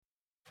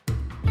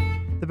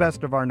The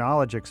Best of Our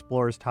Knowledge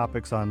explores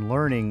topics on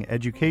learning,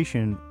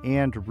 education,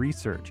 and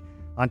research.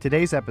 On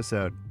today's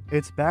episode,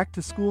 it's back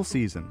to school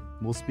season.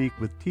 We'll speak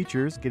with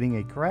teachers getting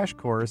a crash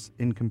course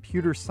in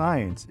computer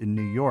science in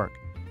New York.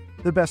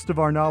 The Best of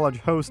Our Knowledge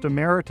host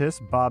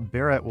emeritus Bob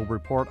Barrett will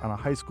report on a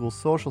high school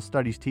social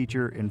studies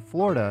teacher in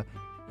Florida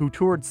who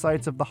toured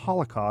sites of the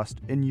Holocaust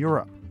in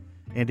Europe.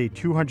 And a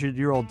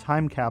 200-year-old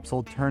time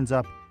capsule turns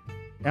up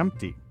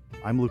empty.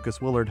 I'm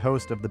Lucas Willard,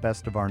 host of The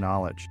Best of Our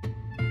Knowledge.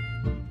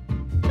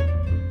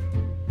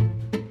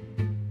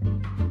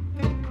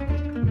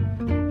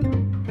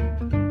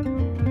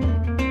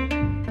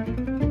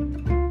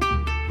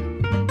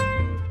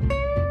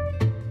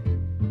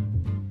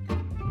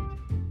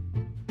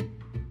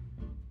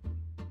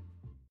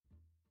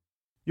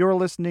 You're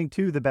listening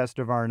to The Best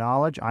of Our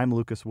Knowledge. I'm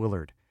Lucas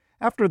Willard.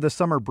 After the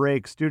summer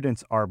break,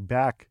 students are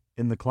back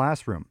in the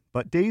classroom.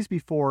 But days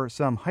before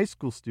some high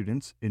school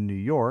students in New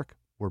York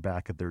were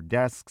back at their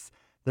desks,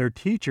 their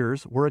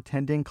teachers were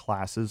attending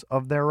classes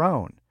of their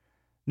own.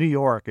 New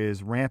York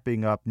is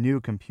ramping up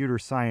new computer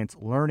science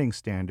learning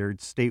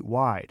standards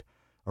statewide.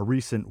 A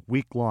recent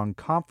week-long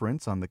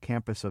conference on the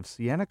campus of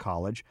Siena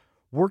College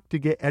worked to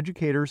get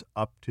educators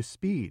up to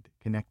speed,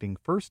 connecting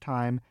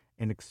first-time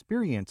and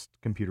experienced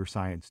computer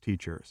science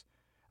teachers.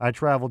 I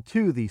traveled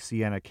to the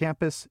Siena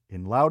campus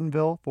in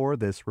Loudonville for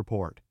this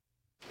report.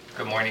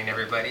 Good morning,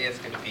 everybody. It's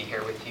good to be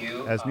here with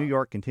you. As New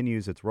York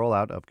continues its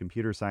rollout of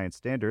computer science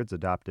standards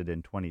adopted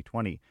in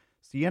 2020,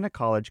 Siena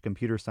College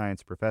computer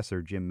science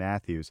professor Jim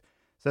Matthews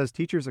says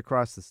teachers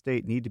across the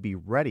state need to be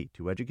ready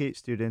to educate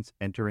students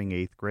entering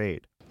 8th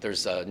grade.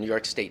 There's a New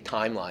York State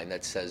timeline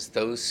that says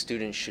those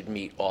students should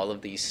meet all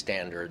of these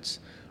standards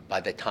by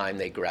the time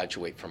they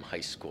graduate from high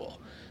school.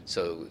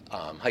 So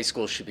high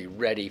school should be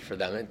ready for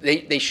them.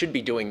 They should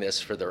be doing this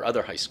for their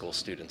other high school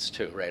students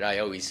too, right? I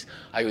always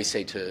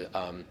say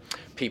to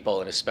people,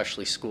 and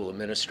especially school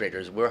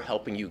administrators, we're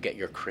helping you get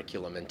your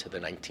curriculum into the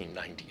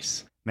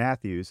 1990s.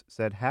 Matthews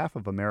said half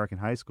of American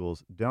high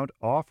schools don't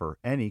offer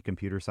any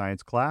computer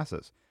science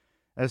classes.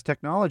 As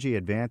technology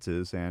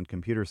advances and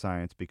computer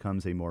science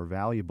becomes a more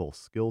valuable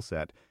skill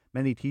set,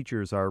 many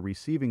teachers are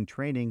receiving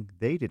training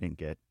they didn't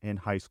get in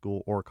high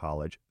school or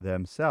college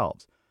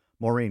themselves.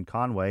 Maureen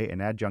Conway, an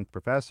adjunct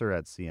professor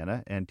at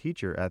Siena and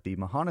teacher at the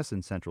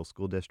Mahonison Central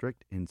School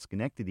District in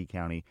Schenectady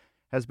County,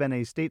 has been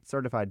a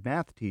state-certified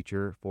math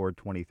teacher for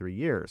 23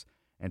 years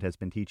and has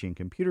been teaching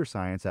computer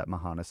science at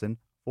Mahonison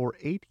for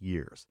 8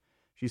 years.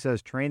 She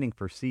says training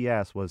for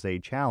CS was a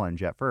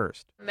challenge at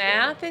first.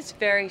 Math is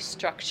very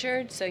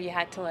structured, so you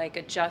had to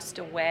adjust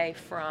away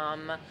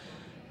from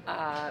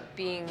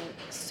being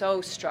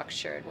so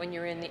structured when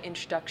you're in the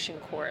introduction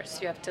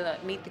course. You have to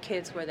meet the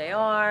kids where they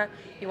are.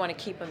 You want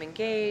to keep them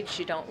engaged.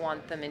 You don't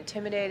want them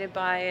intimidated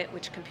by it,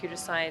 which computer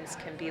science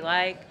can be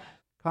like.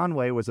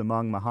 Conway was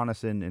among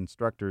Mahonison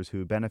instructors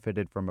who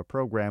benefited from a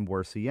program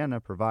where Siena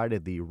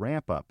provided the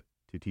ramp-up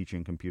to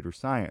teaching computer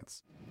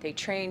science. They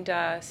trained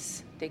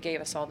us. They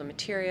gave us all the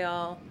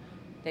material.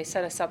 They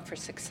set us up for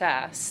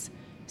success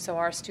so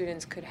our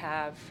students could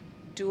have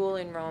dual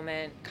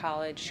enrollment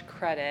college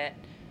credit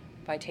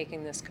by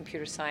taking this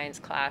computer science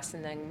class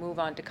and then move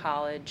on to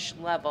college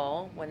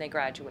level when they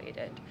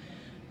graduated.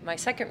 My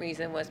second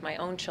reason was my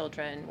own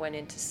children went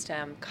into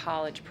STEM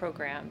college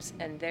programs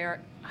and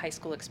their high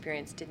school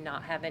experience did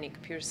not have any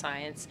computer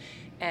science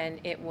and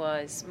it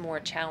was more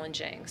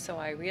challenging. So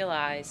I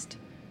realized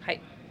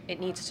it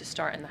needs to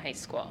start in the high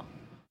school.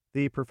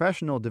 The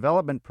professional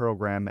development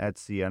program at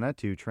Siena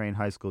to train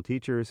high school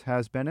teachers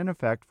has been in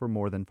effect for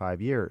more than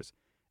 5 years.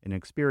 An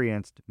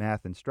experienced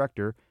math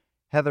instructor,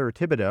 Heather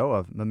Thibodeau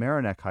of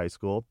Mamaroneck High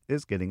School,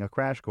 is getting a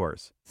crash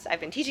course.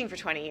 I've been teaching for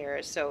 20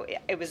 years, so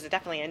it was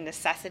definitely a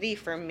necessity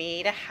for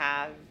me to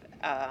have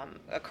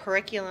a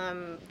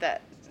curriculum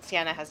that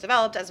Siena has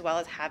developed, as well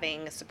as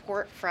having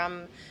support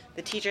from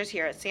the teachers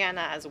here at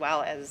Siena, as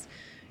well as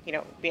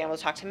being able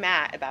to talk to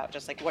Matt about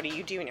just what do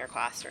you do in your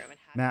classroom.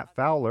 Matt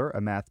Fowler,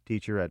 a math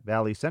teacher at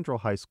Valley Central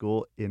High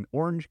School in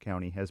Orange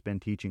County, has been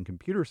teaching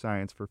computer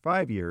science for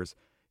 5 years.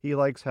 He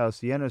likes how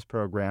Siena's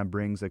program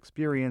brings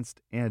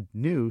experienced and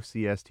new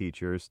CS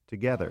teachers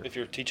together. If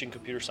you're teaching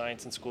computer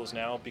science in schools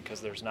now,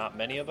 because there's not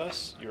many of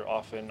us, you're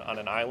often on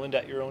an island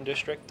at your own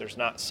district. There's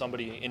not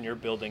somebody in your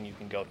building you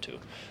can go to.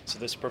 So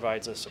this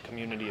provides us a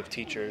community of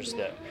teachers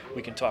that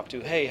we can talk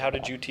to. Hey, how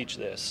did you teach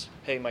this?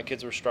 Hey, my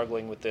kids were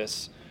struggling with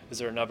this. Is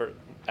there another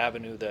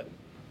avenue that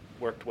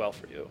worked well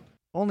for you?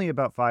 Only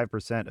about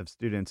 5% of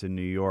students in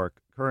New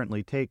York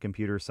currently take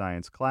computer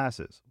science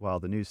classes, while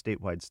the new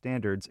statewide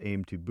standards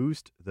aim to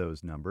boost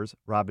those numbers.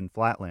 Robin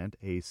Flatland,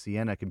 a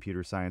Siena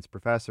computer science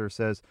professor,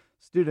 says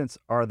students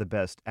are the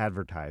best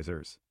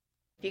advertisers.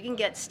 You can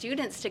get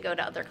students to go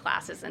to other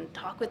classes and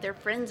talk with their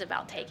friends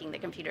about taking the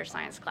computer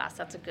science class.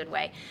 That's a good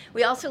way.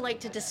 We also like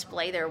to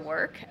display their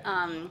work.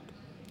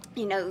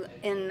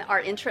 In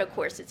our intro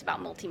course, it's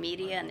about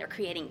multimedia, and they're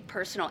creating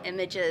personal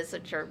images,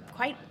 which are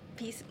quite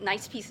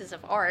nice pieces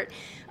of art.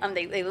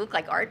 They look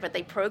like art, but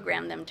they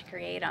program them to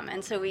create them,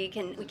 and so we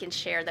can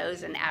share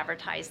those and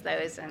advertise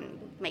those, and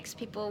makes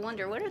people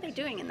wonder, what are they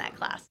doing in that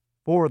class?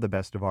 For the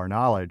best of our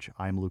knowledge,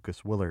 I'm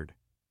Lucas Willard.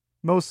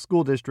 Most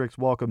school districts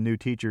welcome new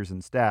teachers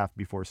and staff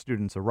before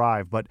students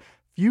arrive, but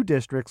few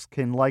districts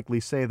can likely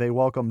say they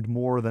welcomed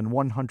more than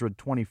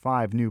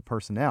 125 new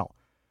personnel.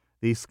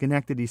 The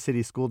Schenectady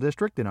City School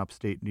District in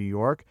upstate New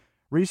York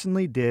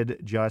recently did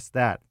just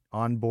that,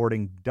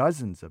 onboarding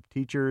dozens of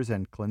teachers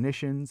and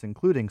clinicians,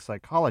 including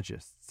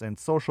psychologists and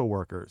social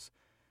workers.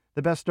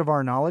 The best of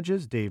our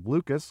knowledge's Dave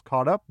Lucas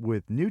caught up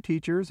with new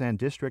teachers and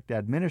district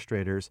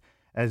administrators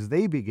as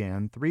they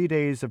began 3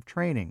 days of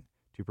training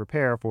to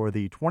prepare for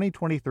the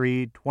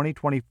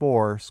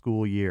 2023-2024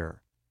 school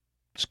year.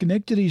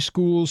 Schenectady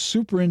Schools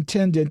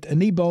Superintendent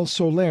Anibal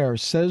Soler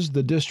says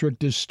the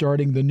district is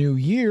starting the new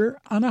year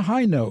on a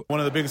high note.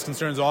 One of the biggest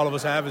concerns all of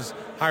us have is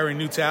hiring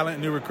new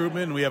talent, new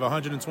recruitment, and we have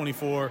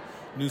 124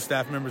 new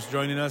staff members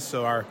joining us.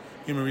 So our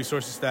human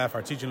resources staff,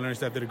 our teaching and learning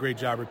staff did a great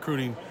job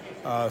recruiting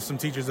some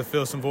teachers to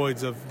fill some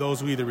voids of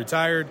those who either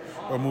retired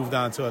or moved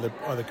on to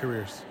other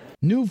careers.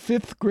 New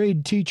fifth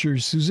grade teacher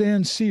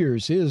Suzanne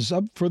Sears is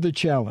up for the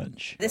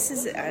challenge. This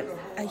is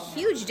a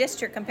huge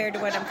district compared to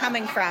what I'm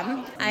coming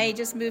from. I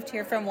just moved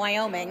here from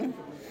Wyoming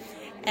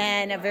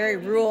and a very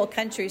rural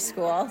country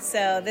school.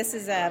 So this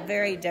is a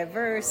very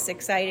diverse,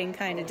 exciting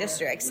kind of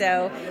district.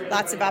 So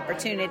lots of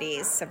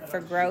opportunities for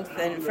growth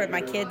and for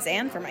my kids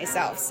and for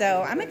myself.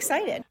 So I'm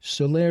excited.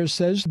 Soler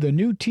says the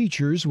new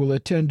teachers will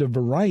attend a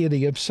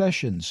variety of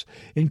sessions,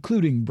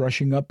 including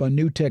brushing up on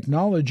new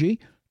technology,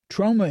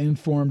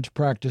 trauma-informed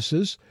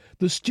practices,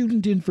 the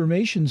student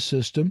information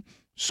system,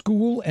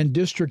 school and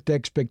district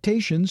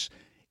expectations,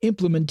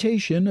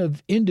 implementation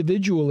of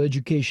individual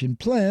education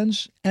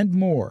plans, and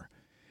more.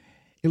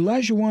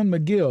 Elijah-Juan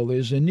McGill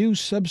is a new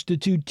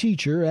substitute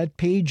teacher at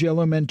Page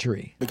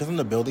Elementary. Because I'm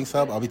the building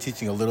sub, I'll be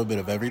teaching a little bit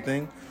of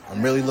everything.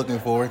 I'm really looking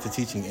forward to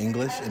teaching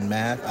English and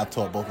math. I've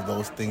taught both of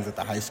those things at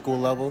the high school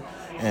level,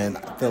 and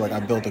I feel like I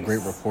built a great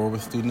rapport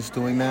with students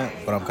doing that,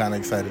 but I'm kind of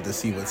excited to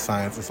see what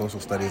science and social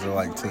studies are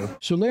like too.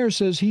 Soler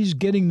says he's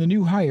getting the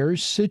new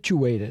hires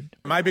situated.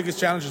 My biggest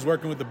challenge is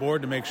working with the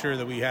board to make sure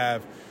that we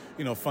have,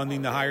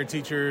 funding to hire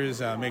teachers,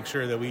 make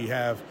sure that we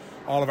have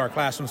all of our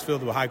classrooms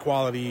filled with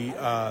high-quality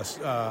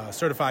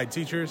certified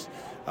teachers.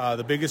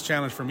 The biggest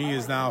challenge for me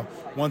is now,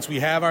 once we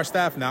have our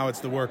staff, now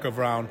it's the work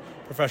around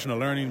professional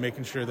learning,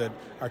 making sure that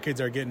our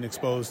kids are getting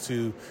exposed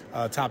to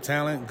top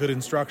talent, good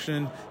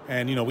instruction,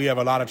 and we have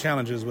a lot of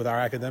challenges with our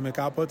academic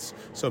outputs.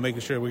 So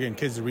making sure we're getting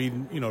kids to read,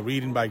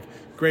 reading by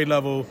grade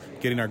level,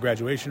 getting our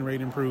graduation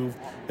rate improved.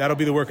 That'll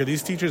be the work of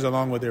these teachers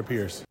along with their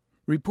peers.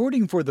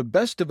 Reporting for the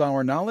best of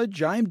our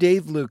knowledge, I'm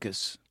Dave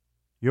Lucas.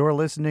 You're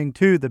listening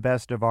to The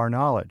Best of Our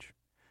Knowledge.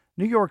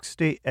 New York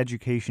State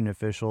education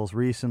officials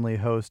recently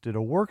hosted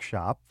a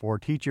workshop for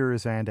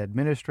teachers and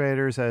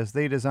administrators as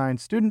they designed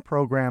student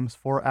programs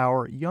for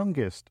our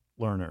youngest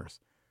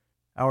learners.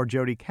 Our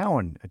Jody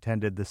Cowan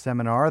attended the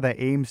seminar that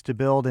aims to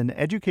build an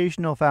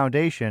educational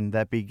foundation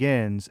that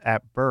begins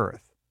at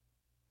birth.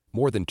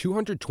 More than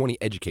 220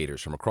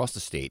 educators from across the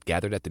state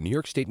gathered at the New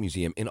York State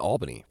Museum in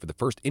Albany for the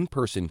first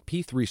in-person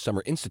P3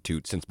 Summer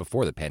Institute since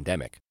before the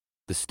pandemic.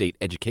 The State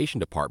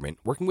Education Department,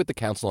 working with the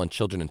Council on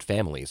Children and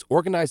Families,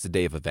 organized a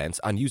day of events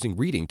on using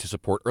reading to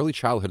support early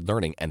childhood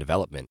learning and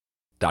development.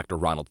 Dr.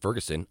 Ronald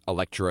Ferguson, a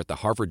lecturer at the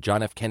Harvard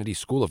John F. Kennedy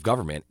School of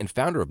Government and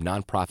founder of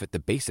nonprofit The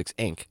Basics,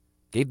 Inc.,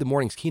 gave the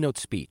morning's keynote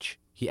speech.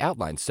 He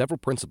outlined several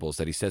principles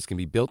that he says can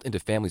be built into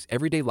families'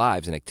 everyday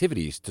lives and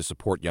activities to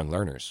support young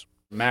learners.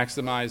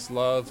 Maximize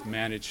love,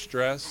 manage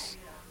stress,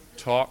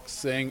 talk,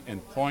 sing,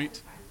 and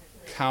point,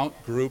 count,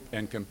 group,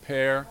 and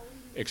compare,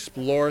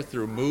 explore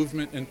through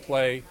movement and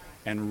play,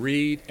 and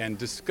read and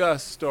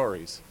discuss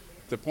stories.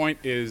 The point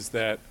is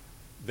that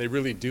they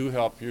really do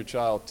help your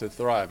child to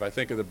thrive. I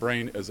think of the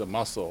brain as a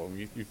muscle.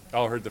 You've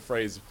all heard the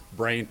phrase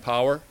brain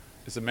power.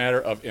 It's a matter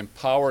of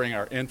empowering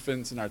our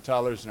infants and our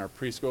toddlers and our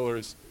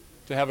preschoolers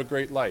to have a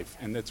great life,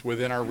 and it's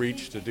within our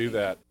reach to do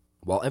that.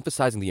 While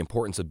emphasizing the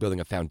importance of building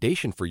a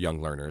foundation for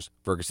young learners,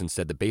 Ferguson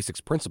said the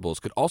basics principles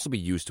could also be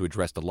used to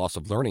address the loss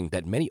of learning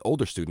that many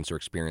older students are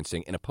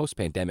experiencing in a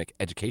post-pandemic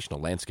educational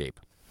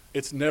landscape.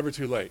 It's never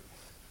too late.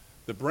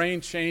 The brain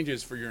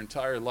changes for your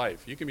entire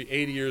life. You can be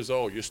 80 years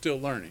old, you're still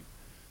learning.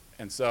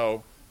 And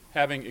so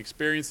having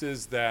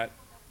experiences that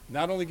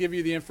not only give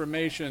you the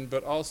information,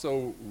 but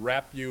also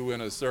wrap you in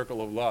a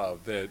circle of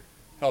love that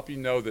help you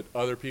know that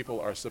other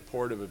people are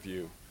supportive of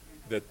you,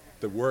 that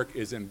the work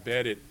is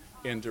embedded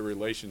into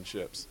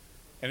relationships.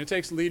 And it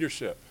takes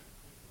leadership.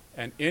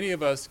 And any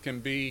of us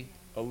can be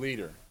a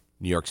leader.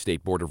 New York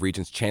State Board of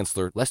Regents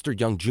Chancellor Lester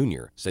Young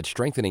Jr. said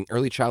strengthening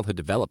early childhood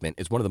development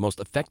is one of the most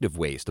effective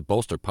ways to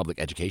bolster public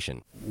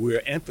education.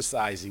 We're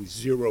emphasizing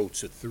 0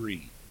 to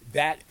 3.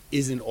 That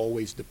isn't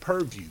always the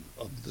purview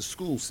of the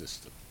school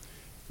system.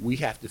 We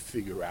have to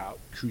figure out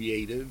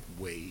creative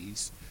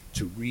ways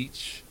to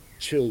reach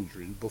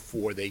children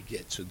before they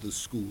get to the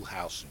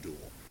schoolhouse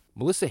door.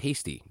 Melissa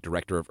Hasty,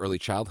 Director of Early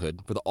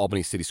Childhood for the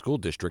Albany City School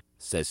District,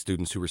 says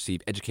students who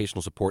receive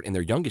educational support in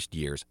their youngest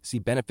years see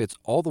benefits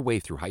all the way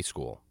through high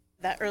school.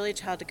 That early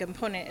childhood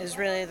component is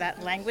really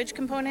that language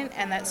component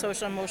and that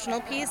social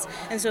emotional piece.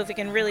 And so if we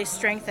can really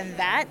strengthen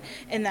that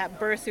in that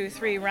birth through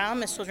 3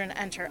 realm, as children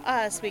enter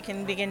us, we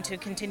can begin to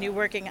continue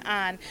working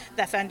on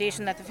that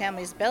foundation that the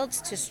family's built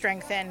to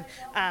strengthen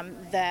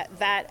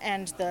that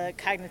and the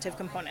cognitive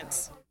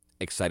components.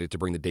 Excited to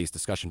bring the day's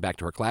discussion back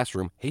to her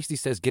classroom, Hasty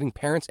says getting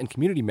parents and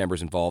community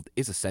members involved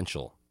is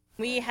essential.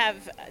 We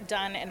have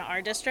done in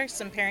our district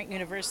some parent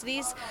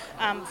universities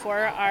for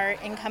our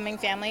incoming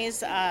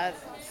families,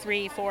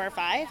 3, 4,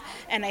 5,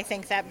 and I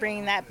think that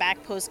bringing that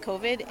back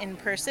post-COVID in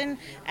person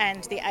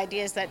and the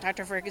ideas that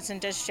Dr. Ferguson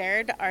just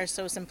shared are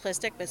so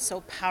simplistic but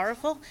so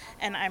powerful,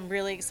 and I'm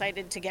really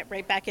excited to get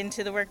right back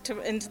into the work,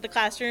 into the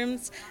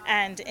classrooms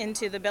and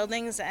into the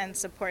buildings and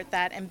support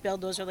that and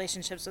build those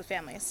relationships with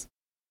families.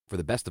 For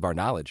the best of our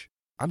knowledge,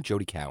 I'm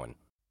Jody Cowan.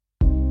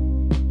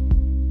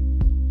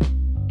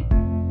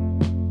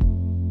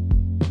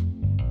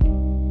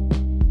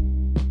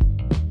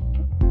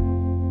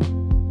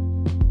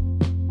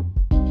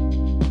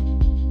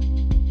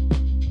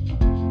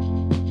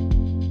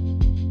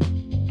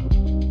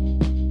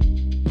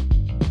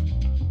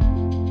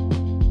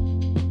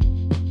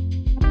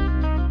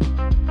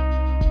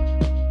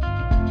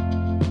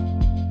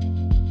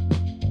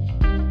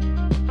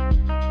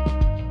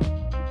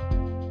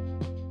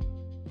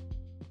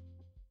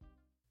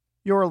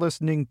 You're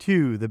listening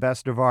to The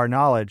Best of Our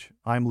Knowledge.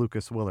 I'm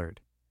Lucas Willard.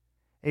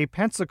 A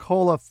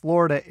Pensacola,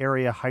 Florida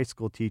area high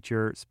school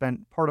teacher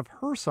spent part of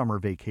her summer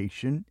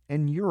vacation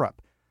in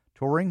Europe,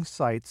 touring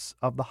sites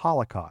of the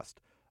Holocaust,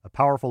 a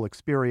powerful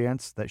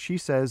experience that she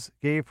says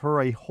gave her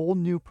a whole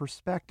new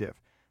perspective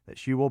that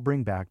she will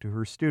bring back to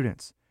her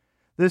students.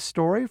 This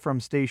story from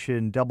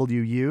station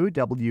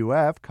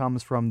WUWF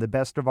comes from The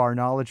Best of Our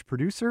Knowledge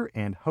producer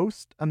and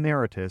host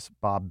emeritus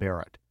Bob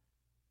Barrett.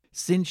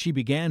 Since she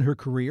began her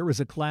career as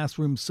a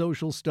classroom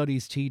social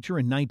studies teacher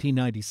in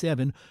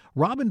 1997,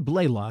 Robin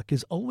Blaylock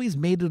has always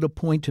made it a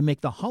point to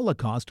make the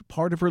Holocaust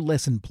part of her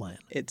lesson plan.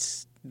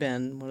 It's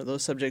been one of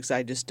those subjects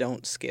I just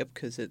don't skip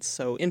because it's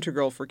so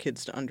integral for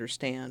kids to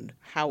understand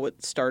how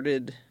it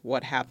started,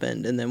 what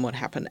happened, and then what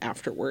happened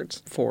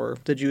afterwards for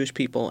the Jewish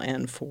people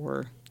and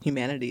for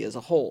humanity as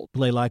a whole.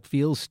 Blaylock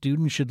feels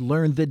students should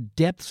learn the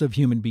depths of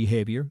human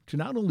behavior to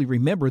not only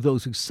remember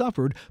those who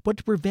suffered, but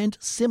to prevent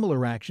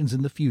similar actions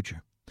in the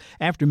future.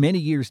 After many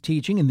years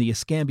teaching in the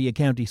Escambia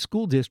County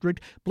School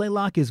District,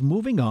 Blaylock is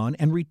moving on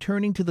and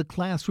returning to the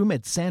classroom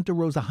at Santa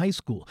Rosa High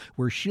School,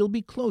 where she'll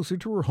be closer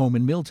to her home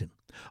in Milton.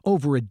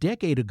 Over a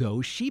decade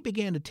ago, she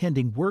began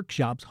attending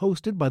workshops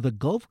hosted by the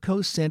Gulf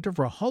Coast Center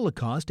for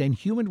Holocaust and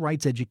Human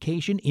Rights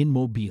Education in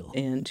Mobile.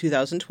 In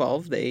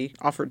 2012, they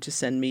offered to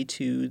send me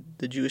to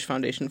the Jewish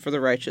Foundation for the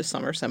Righteous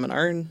Summer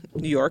Seminar in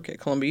New York at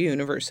Columbia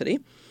University.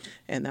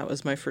 And that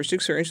was my first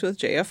experience with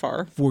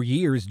JFR. For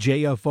years,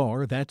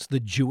 JFR, that's the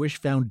Jewish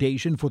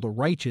Foundation for the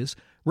Righteous,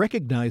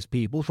 recognized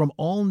people from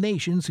all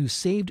nations who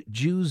saved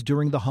Jews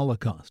during the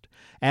Holocaust.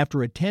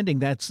 After attending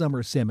that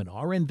summer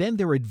seminar and then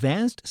their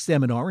advanced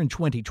seminar in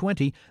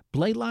 2020,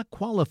 Blaylock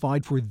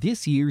qualified for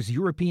this year's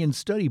European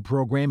Study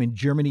Program in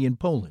Germany and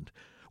Poland.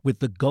 With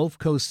the Gulf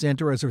Coast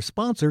Center as her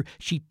sponsor,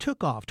 she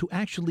took off to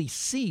actually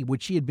see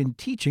what she had been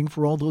teaching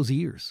for all those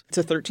years. It's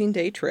a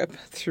 13-day trip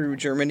through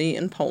Germany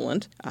and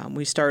Poland.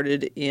 We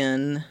started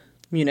in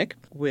Munich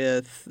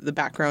with the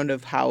background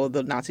of how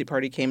the Nazi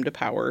Party came to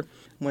power.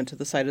 Went to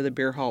the site of the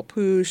beer hall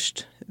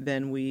Pusht.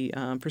 Then we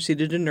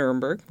proceeded to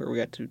Nuremberg, where we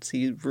got to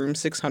see room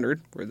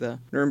 600, where the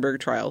Nuremberg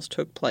trials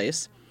took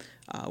place.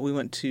 We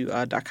went to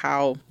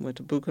Dachau, went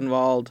to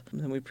Buchenwald, and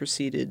then we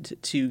proceeded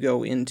to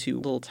go into a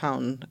little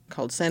town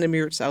called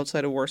Sandomierz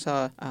outside of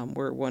Warsaw,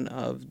 where one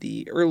of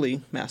the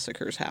early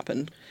massacres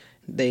happened.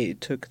 They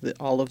took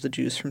all of the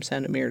Jews from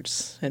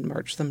Sandomierz and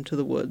marched them to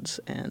the woods,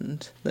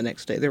 and the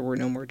next day there were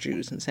no more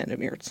Jews in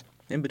Sandomierz.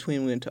 In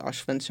between, we went to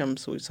Auschwitz,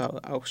 so we saw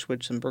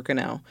Auschwitz and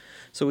Birkenau.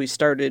 So we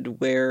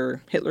started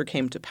where Hitler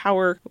came to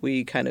power.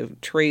 We kind of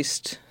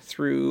traced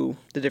through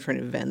the different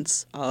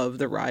events of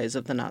the rise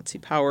of the Nazi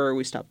power.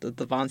 We stopped at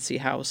the Wannsee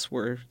House,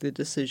 where the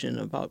decision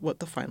about what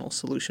the final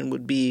solution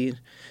would be.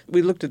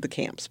 We looked at the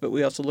camps, but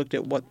we also looked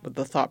at what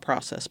the thought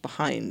process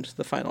behind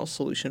the final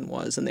solution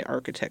was, and the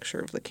architecture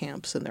of the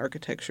camps and the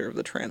architecture of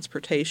the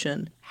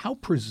transportation. How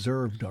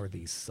preserved are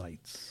these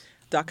sites?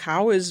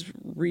 Dachau is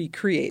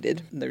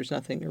recreated. There's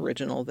nothing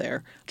original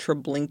there.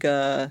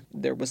 Treblinka,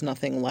 there was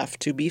nothing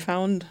left to be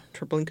found.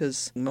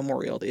 Treblinka's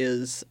memorial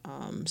is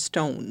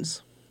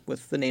stones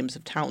with the names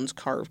of towns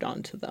carved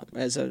onto them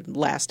as a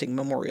lasting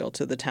memorial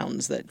to the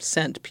towns that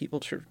sent people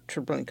to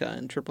Treblinka,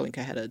 and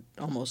Treblinka had an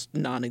almost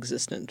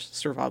non-existent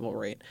survival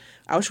rate.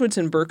 Auschwitz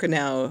and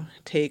Birkenau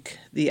take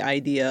the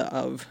idea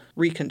of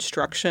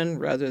reconstruction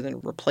rather than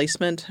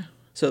replacement.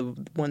 So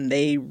when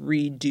they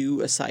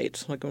redo a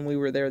site, like when we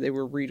were there, they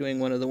were redoing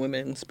one of the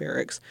women's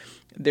barracks.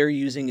 They're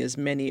using as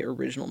many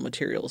original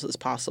materials as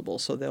possible.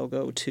 So they'll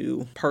go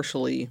to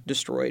partially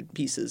destroyed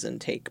pieces and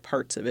take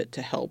parts of it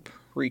to help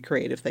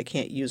recreate. If they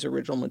can't use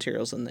original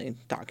materials, then they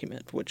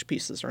document which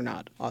pieces are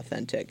not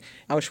authentic.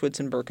 Auschwitz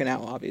and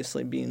Birkenau,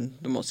 obviously being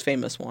the most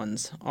famous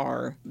ones,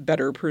 are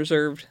better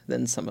preserved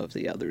than some of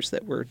the others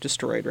that were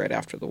destroyed right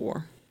after the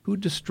war. Who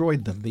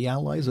destroyed them, the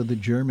Allies or the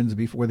Germans,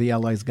 before the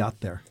Allies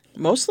got there?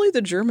 Mostly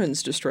the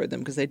Germans destroyed them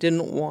because they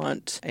didn't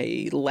want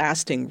a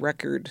lasting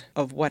record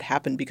of what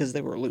happened because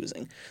they were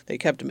losing. They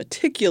kept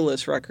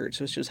meticulous records,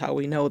 which is how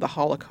we know the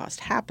Holocaust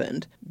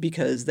happened,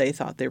 because they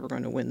thought they were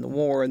going to win the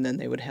war and then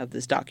they would have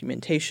this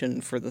documentation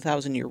for the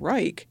Thousand-Year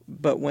Reich.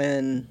 But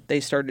when they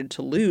started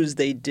to lose,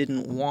 they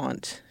didn't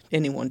want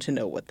anyone to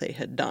know what they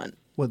had done.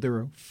 Well, there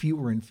are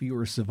fewer and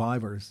fewer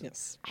survivors.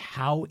 Yes.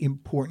 How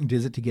important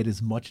is it to get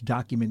as much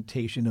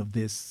documentation of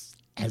this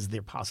as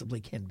there possibly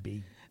can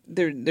be?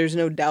 There's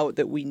no doubt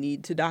that we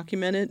need to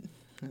document it.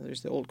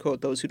 There's the old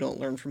quote, those who don't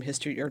learn from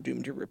history are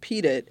doomed to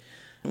repeat it.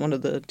 One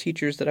of the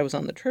teachers that I was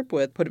on the trip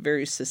with put it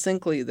very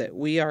succinctly that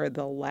we are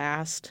the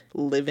last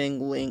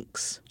living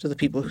links to the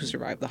people who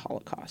survived the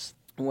Holocaust.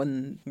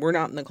 When we're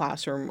not in the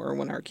classroom or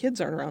when our kids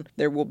aren't around,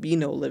 there will be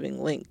no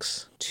living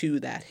links to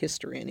that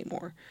history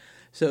anymore.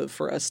 So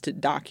for us to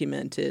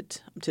document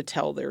it, to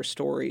tell their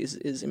stories,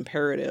 is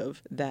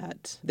imperative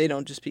that they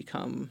don't just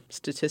become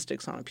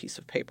statistics on a piece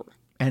of paper.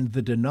 And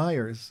the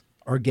deniers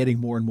are getting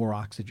more and more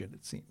oxygen,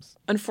 it seems.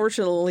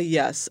 Unfortunately,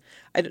 yes.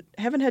 I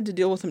haven't had to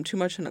deal with them too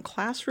much in a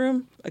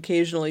classroom.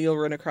 Occasionally you'll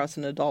run across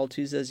an adult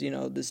who says,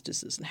 this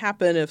just doesn't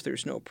happen if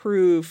there's no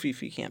proof,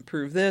 if you can't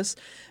prove this.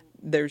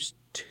 There's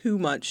too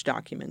much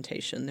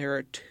documentation. There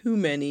are too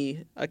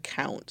many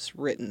accounts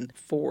written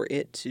for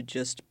it to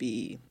just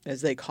be,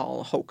 as they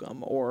call,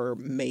 hokum or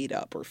made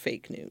up or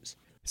fake news.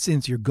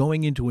 Since you're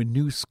going into a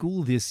new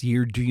school this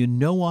year, do you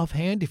know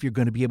offhand if you're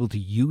going to be able to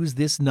use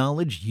this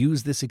knowledge,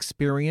 use this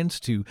experience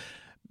to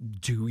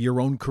do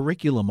your own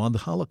curriculum on the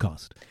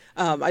Holocaust?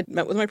 I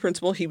met with my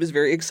principal. He was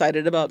very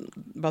excited about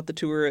the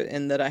tour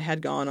and that I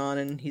had gone on,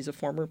 and he's a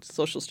former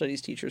social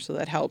studies teacher, so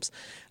that helps.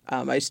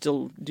 I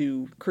still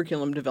do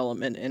curriculum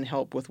development and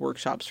help with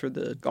workshops for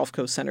the Gulf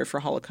Coast Center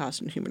for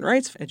Holocaust and Human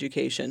Rights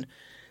Education.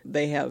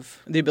 They have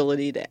the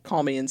ability to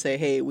call me and say,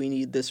 hey, we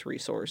need this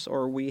resource,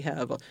 or we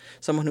have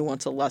someone who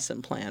wants a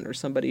lesson plan, or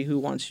somebody who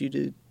wants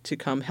you to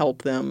come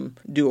help them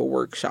do a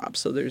workshop.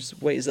 So there's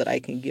ways that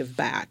I can give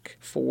back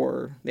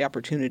for the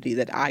opportunity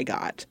that I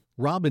got.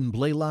 Robin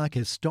Blaylock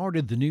has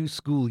started the new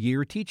school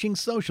year teaching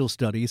social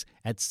studies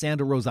at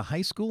Santa Rosa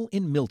High School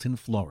in Milton,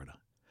 Florida.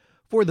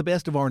 For the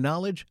best of our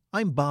knowledge,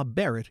 I'm Bob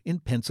Barrett in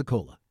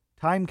Pensacola.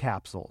 Time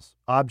capsules,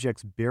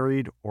 objects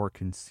buried or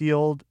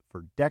concealed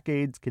for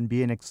decades, can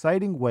be an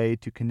exciting way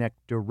to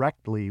connect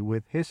directly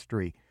with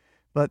history,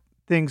 but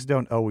things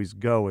don't always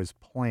go as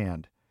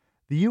planned.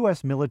 The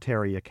U.S.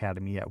 Military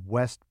Academy at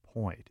West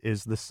Point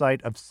is the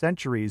site of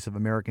centuries of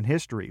American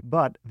history,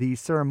 but the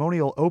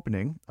ceremonial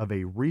opening of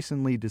a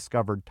recently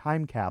discovered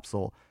time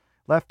capsule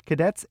left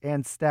cadets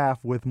and staff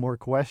with more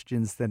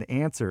questions than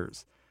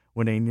answers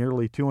when a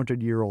nearly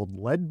 200-year-old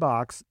lead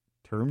box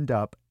turned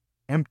up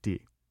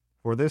empty.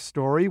 For this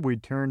story, we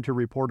turn to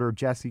reporter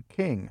Jesse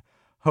King,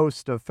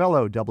 host of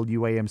fellow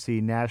WAMC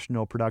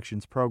National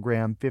Productions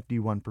program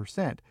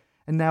 51%,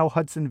 and now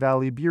Hudson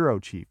Valley Bureau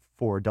Chief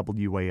for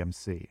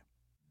WAMC.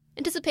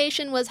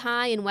 Anticipation was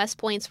high in West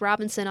Point's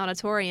Robinson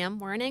Auditorium,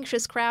 where an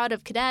anxious crowd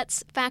of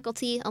cadets,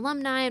 faculty,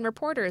 alumni, and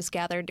reporters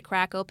gathered to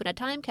crack open a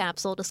time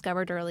capsule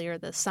discovered earlier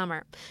this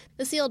summer.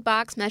 The sealed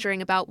box,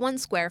 measuring about 1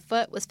 square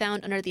foot, was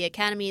found under the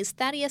Academy's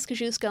Thaddeus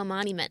Kosciuszko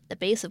Monument, the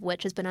base of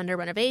which has been under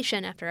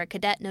renovation after a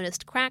cadet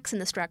noticed cracks in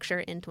the structure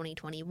in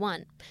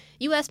 2021.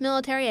 U.S.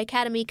 Military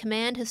Academy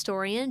Command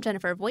historian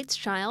Jennifer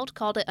Voigtschild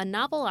called it a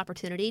novel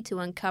opportunity to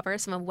uncover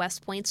some of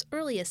West Point's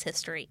earliest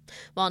history.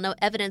 While no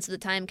evidence of the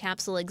time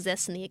capsule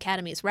exists in the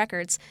Academy's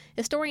records,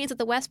 historians at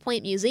the West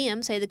Point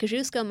Museum say the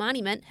Kosciuszko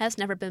Monument has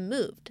never been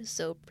moved,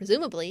 so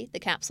presumably the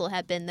capsule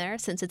had been there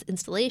since its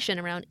installation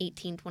around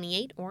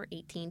 1828 or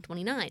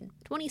 1829,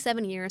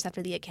 27 years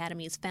after the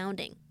Academy's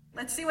founding.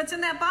 Let's see what's in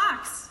that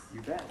box.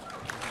 You bet.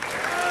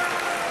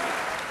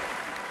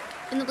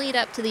 In the lead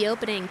up to the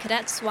opening,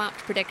 cadets swapped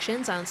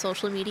predictions on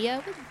social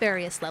media with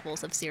various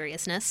levels of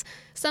seriousness.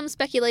 Some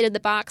speculated the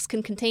box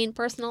can contain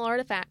personal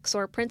artifacts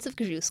or prints of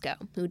Kosciuszko,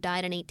 who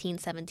died in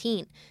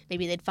 1817.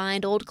 Maybe they'd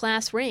find old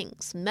class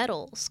rings,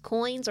 medals,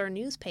 coins, or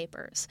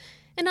newspapers.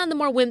 And on the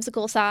more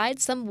whimsical side,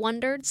 some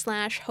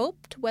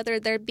wondered/hoped whether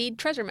there'd be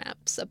treasure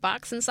maps, a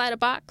box inside a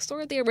box,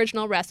 or the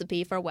original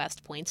recipe for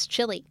West Point's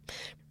chili.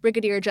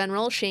 Brigadier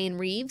General Shane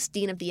Reeves,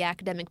 Dean of the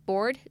Academic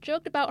Board,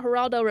 joked about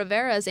Geraldo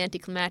Rivera's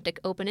anticlimactic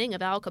opening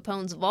of Al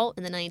Capone's vault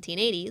in the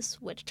 1980s,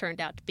 which turned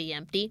out to be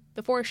empty,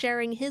 before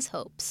sharing his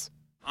hopes.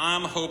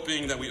 I'm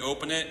hoping that we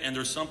open it and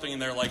there's something in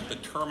there like the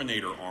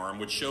Terminator arm,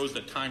 which shows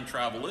that time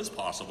travel is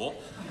possible.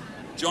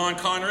 John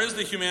Connor is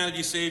the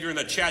humanity savior, and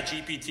that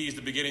ChatGPT is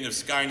the beginning of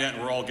Skynet,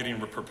 and we're all getting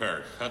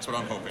prepared. That's what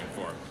I'm hoping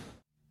for.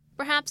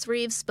 Perhaps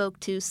Reeves spoke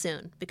too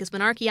soon, because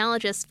when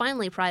archaeologists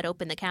finally pried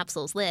open the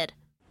capsule's lid,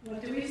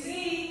 What do we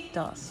see?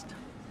 Dust.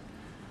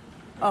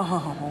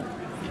 Oh,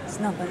 there's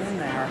nothing in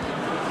there.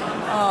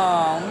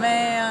 Oh,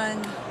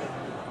 man.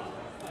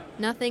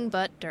 Nothing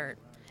but dirt.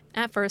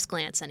 At first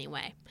glance,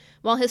 anyway.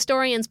 While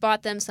historians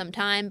bought them some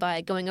time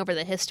by going over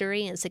the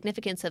history and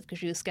significance of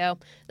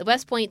Kosciuszko, the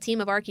West Point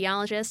team of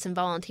archaeologists and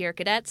volunteer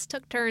cadets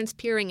took turns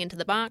peering into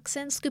the box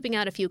and scooping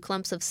out a few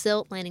clumps of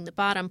silt lining the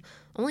bottom,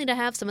 only to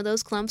have some of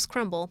those clumps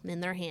crumble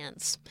in their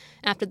hands.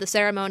 After the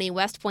ceremony,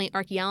 West Point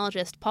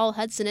archaeologist Paul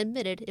Hudson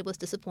admitted it was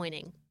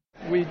disappointing.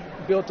 We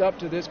built up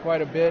to this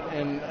quite a bit,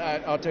 and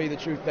I'll tell you the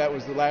truth, that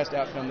was the last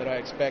outcome that I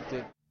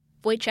expected.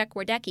 Wojciech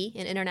Wardecki,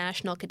 an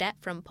international cadet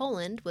from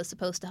Poland, was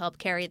supposed to help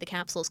carry the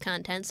capsule's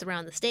contents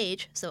around the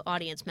stage so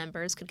audience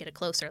members could get a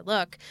closer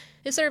look.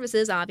 His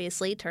services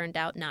obviously turned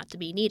out not to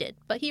be needed,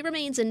 but he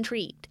remains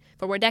intrigued.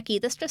 For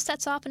Wardecki, this just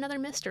sets off another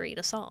mystery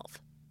to solve.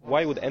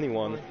 Why would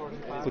anyone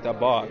put a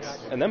box,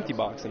 an empty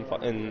box, in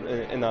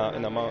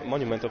a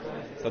monument of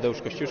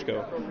Tadeusz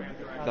Kościuszko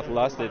that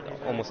lasted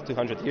almost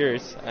 200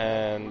 years,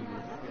 and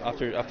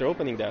after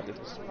opening that, it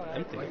was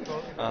empty.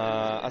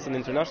 As an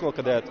international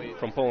cadet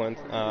from Poland,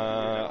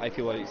 I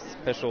feel a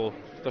special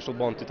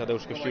bond to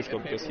Tadeusz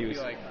Kościuszko because he was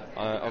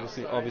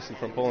obviously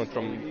from Poland,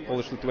 from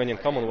Polish-Lithuanian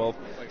Commonwealth.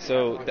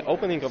 So the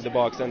opening of the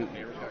box and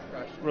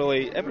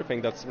really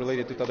everything that's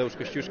related to Tadeusz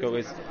Kościuszko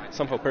is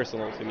somehow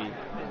personal to me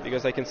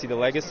because I can see the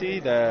legacy,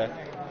 the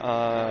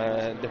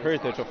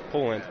heritage of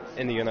Poland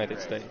in the United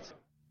States.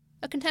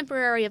 A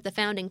contemporary of the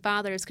Founding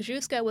Fathers,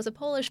 Kosciuszko was a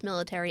Polish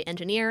military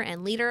engineer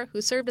and leader who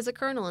served as a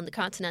colonel in the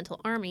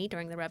Continental Army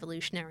during the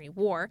Revolutionary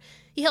War.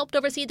 He helped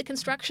oversee the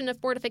construction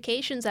of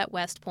fortifications at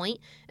West Point,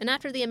 and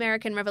after the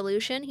American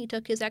Revolution, he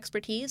took his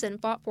expertise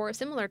and fought for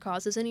similar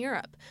causes in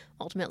Europe,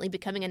 ultimately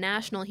becoming a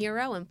national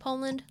hero in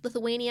Poland,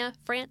 Lithuania,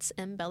 France,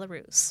 and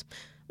Belarus.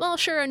 While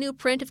sure, a new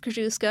print of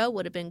Kosciuszko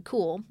would have been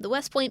cool, the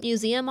West Point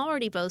Museum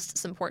already boasts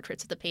some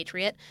portraits of the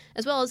patriot,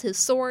 as well as his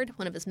sword,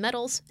 one of his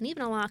medals, and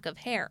even a lock of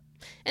hair.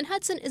 And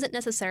Hudson isn't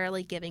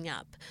necessarily giving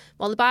up.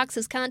 While the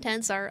box's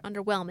contents are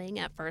underwhelming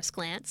at first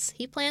glance,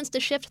 he plans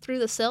to shift through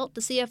the silt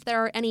to see if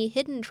there are any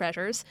hidden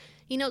treasures.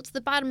 He notes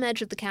the bottom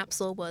edge of the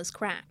capsule was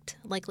cracked,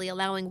 likely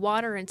allowing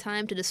water and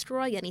time to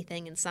destroy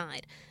anything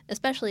inside,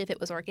 especially if it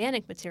was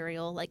organic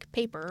material like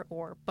paper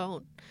or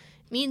bone.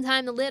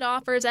 Meantime, the lid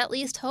offers at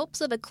least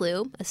hopes of a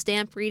clue, a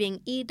stamp reading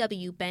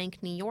E.W. Bank,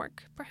 New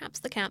York, perhaps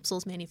the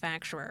capsule's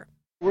manufacturer.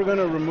 We're going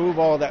to remove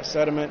all that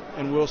sediment,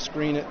 and we'll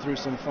screen it through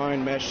some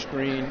fine mesh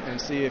screen and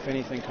see if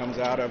anything comes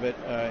out of it,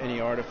 any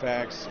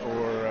artifacts,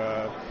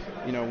 or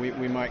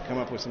we might come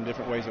up with some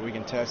different ways that we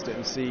can test it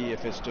and see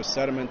if it's just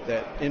sediment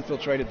that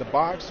infiltrated the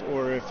box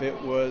or if it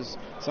was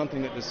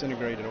something that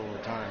disintegrated over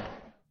time.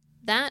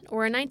 That,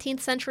 or a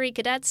 19th century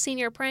cadet's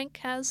senior prank,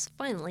 has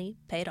finally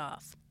paid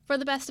off. For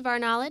the best of our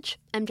knowledge,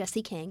 I'm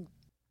Jessie King.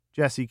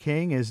 Jessie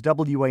King is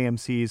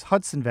WAMC's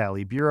Hudson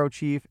Valley Bureau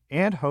Chief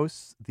and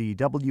hosts the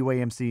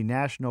WAMC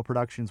National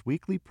Productions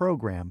weekly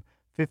program,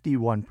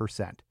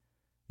 51%.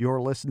 You're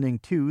listening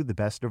to The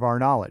Best of Our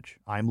Knowledge.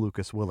 I'm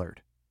Lucas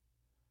Willard.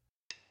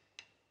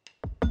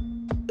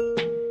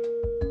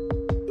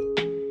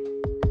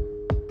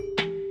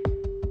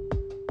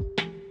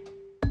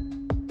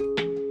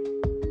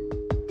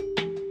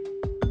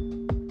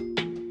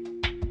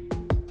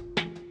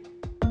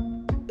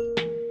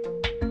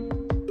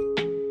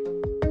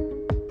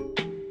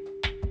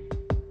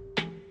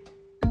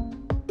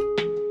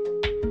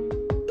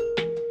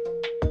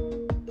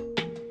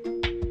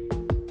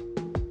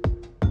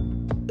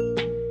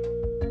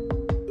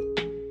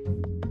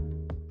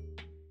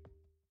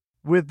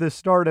 With the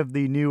start of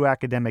the new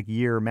academic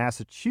year,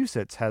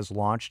 Massachusetts has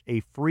launched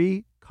a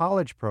free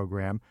college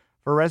program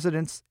for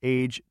residents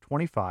age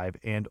 25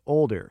 and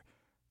older.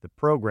 The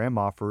program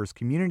offers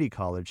community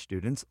college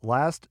students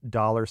last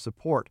dollar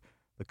support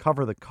to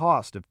cover the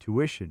cost of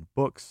tuition,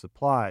 books,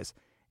 supplies,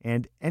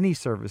 and any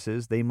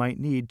services they might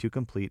need to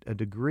complete a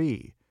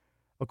degree.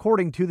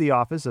 According to the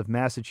office of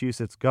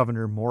Massachusetts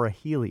Governor Maura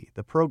Healey,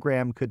 the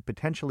program could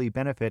potentially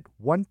benefit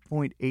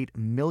 1.8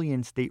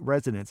 million state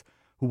residents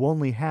who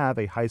only have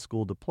a high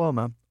school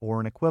diploma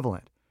or an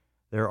equivalent.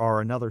 There are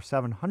another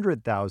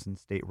 700,000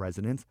 state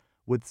residents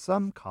with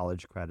some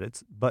college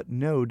credits but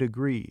no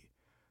degree.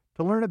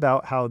 To learn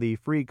about how the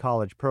free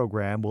college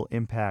program will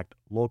impact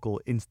local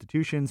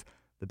institutions,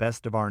 the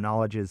Best of Our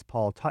Knowledge's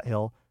Paul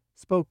Tuthill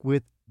spoke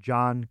with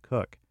John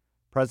Cook,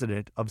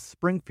 president of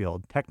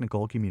Springfield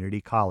Technical Community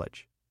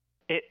College.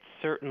 It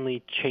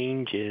certainly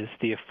changes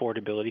the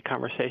affordability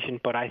conversation,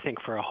 but I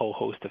think for a whole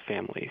host of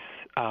families.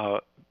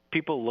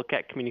 People look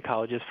at community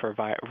colleges for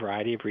a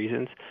variety of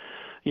reasons.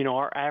 You know,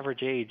 our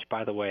average age,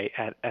 by the way,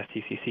 at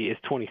STCC is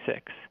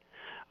 26.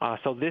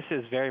 So this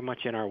is very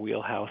much in our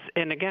wheelhouse.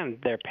 And again,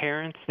 their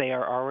parents, they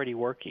are already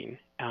working.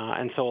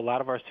 And so a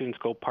lot of our students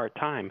go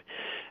part-time.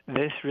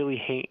 This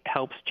really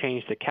helps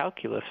change the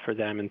calculus for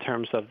them in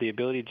terms of the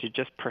ability to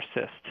just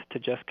persist, to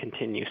just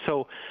continue.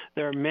 So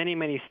there are many,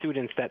 many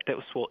students that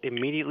this will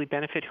immediately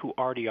benefit who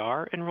already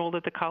are enrolled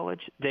at the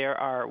college. There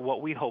are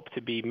what we hope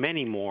to be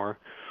many more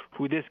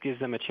who this gives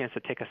them a chance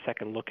to take a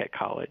second look at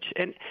college.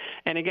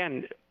 And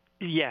again,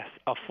 yes,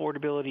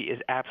 affordability is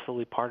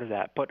absolutely part of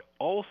that, but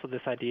also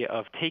this idea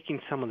of taking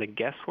some of the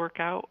guesswork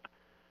out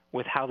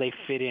with how they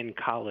fit in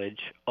college,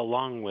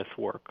 along with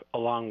work,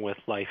 along with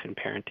life and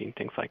parenting,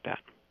 things like that.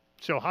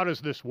 So how does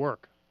this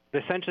work?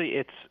 Essentially,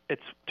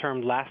 it's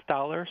termed last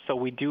dollar. So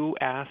we do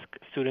ask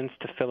students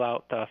to fill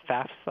out the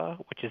FAFSA,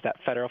 which is that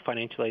federal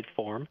financial aid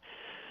form.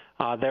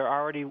 There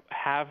already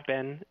have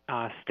been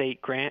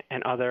state grant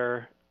and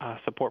other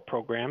support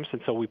programs,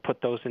 and so we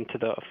put those into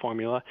the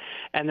formula.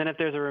 And then if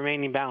there's a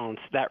remaining balance,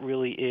 that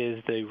really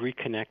is the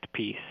reconnect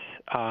piece.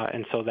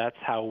 And so that's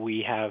how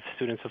we have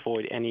students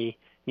avoid any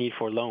need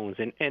for loans.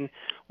 And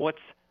what's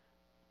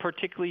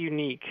particularly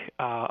unique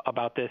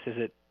about this is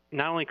it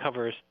not only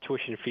covers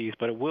tuition fees,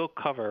 but it will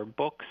cover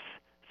books,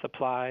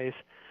 supplies,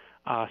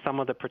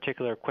 some of the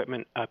particular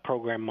equipment a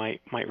program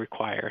might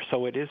require.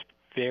 So it is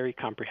very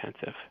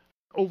comprehensive.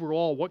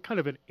 Overall, what kind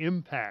of an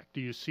impact do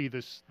you see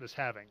this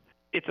having?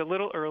 It's a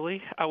little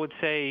early. I would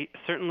say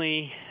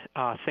certainly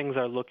things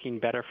are looking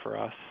better for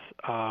us.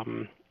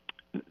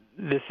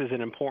 This is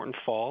an important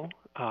fall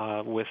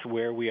with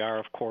where we are,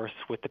 of course,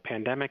 with the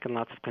pandemic and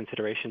lots of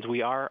considerations.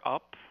 We are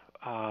up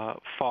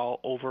fall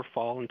over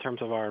fall in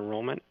terms of our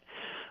enrollment.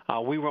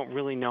 We won't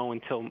really know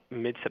until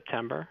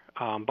mid-September,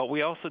 but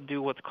we also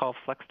do what's called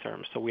flex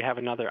terms. So we have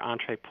another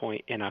entree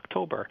point in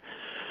October.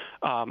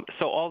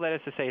 So all that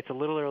is to say, it's a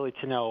little early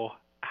to know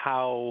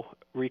how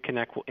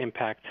Reconnect will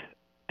impact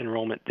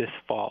enrollment this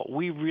fall.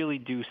 We really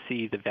do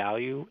see the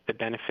value, the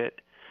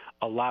benefit,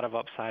 a lot of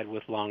upside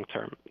with long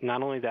term.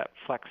 Not only that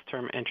flex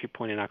term entry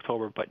point in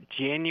October, but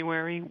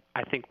January,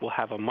 I think we'll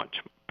have a much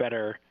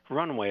better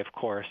runway, of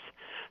course,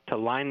 to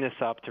line this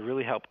up to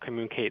really help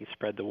communicate and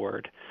spread the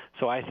word.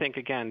 So I think,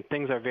 again,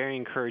 things are very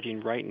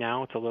encouraging right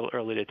now. It's a little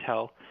early to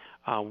tell.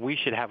 We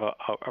should have a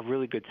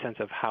really good sense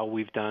of how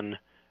we've done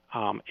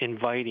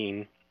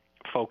inviting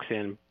folks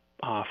in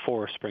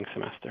for spring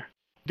semester.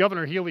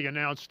 Governor Healy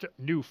announced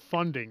new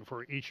funding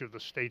for each of the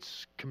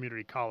state's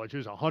community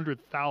colleges,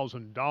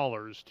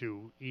 $100,000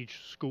 to each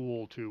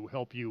school to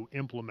help you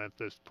implement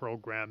this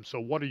program. So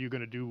what are you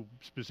going to do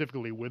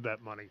specifically with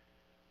that money?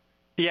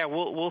 Yeah,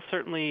 we'll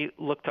certainly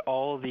look to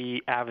all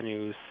the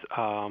avenues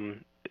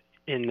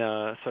in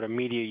the sort of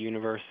media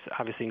universe,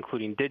 obviously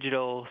including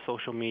digital,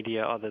 social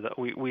media.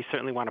 We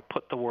certainly want to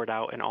put the word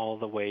out in all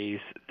the ways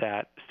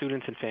that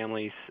students and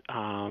families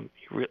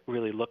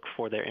really look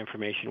for their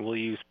information. We'll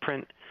use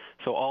print,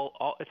 so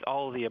it's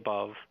all of the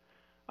above,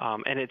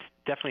 and it's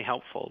definitely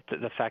helpful to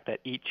the fact that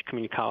each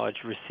community college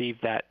received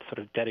that sort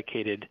of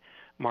dedicated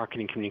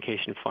marketing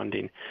communication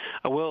funding.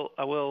 I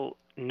will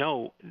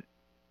note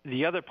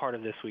the other part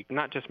of this week,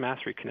 not just Mass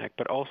Reconnect,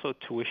 but also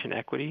tuition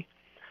equity,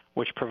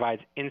 which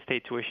provides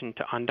in-state tuition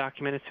to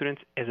undocumented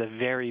students, is a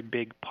very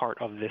big part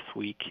of this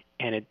week.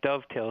 And it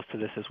dovetails to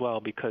this as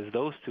well because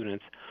those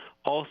students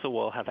also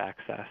will have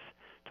access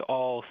to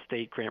all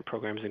state grant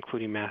programs,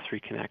 including Mass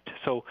Reconnect.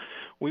 So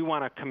we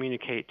want to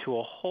communicate to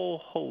a whole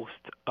host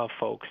of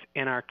folks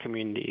in our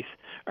communities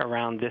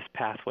around this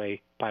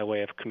pathway by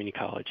way of community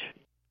college.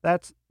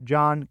 That's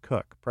John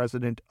Cook,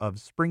 president of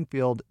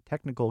Springfield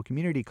Technical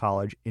Community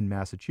College in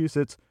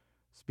Massachusetts,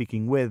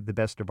 speaking with the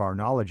best of our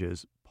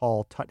knowledge's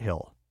Paul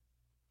Tuthill.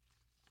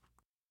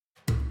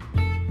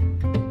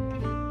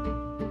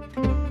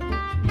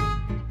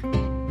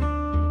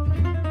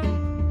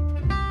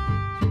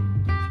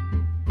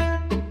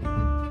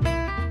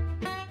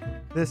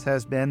 This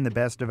has been the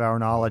Best of Our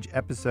Knowledge,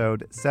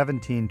 episode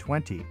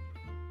 1720.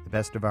 The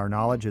Best of Our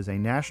Knowledge is a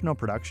national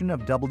production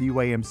of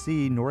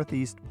WAMC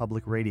Northeast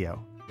Public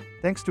Radio.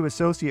 Thanks to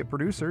associate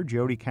producer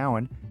Jody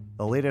Cowan.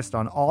 The latest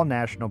on all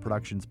National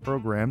Productions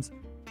programs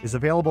is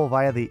available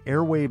via the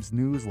Airwaves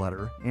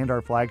newsletter and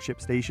our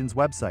flagship station's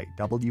website,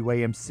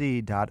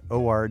 WAMC.org.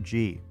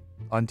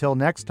 Until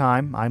next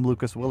time, I'm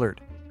Lucas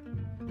Willard.